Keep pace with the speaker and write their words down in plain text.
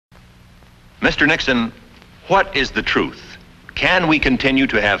Mr. Nixon, what is the truth? Can we continue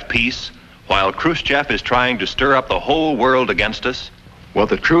to have peace while Khrushchev is trying to stir up the whole world against us? Well,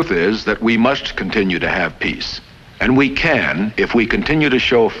 the truth is that we must continue to have peace. And we can if we continue to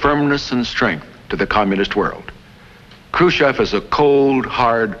show firmness and strength to the communist world. Khrushchev is a cold,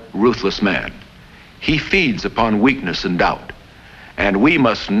 hard, ruthless man. He feeds upon weakness and doubt. And we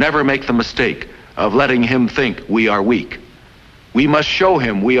must never make the mistake of letting him think we are weak. We must show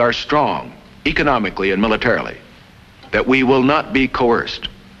him we are strong, economically and militarily, that we will not be coerced,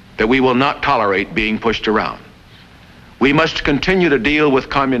 that we will not tolerate being pushed around. We must continue to deal with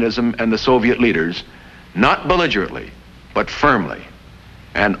communism and the Soviet leaders, not belligerently, but firmly,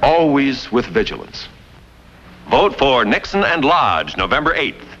 and always with vigilance. Vote for Nixon and Lodge November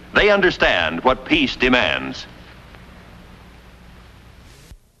 8th. They understand what peace demands.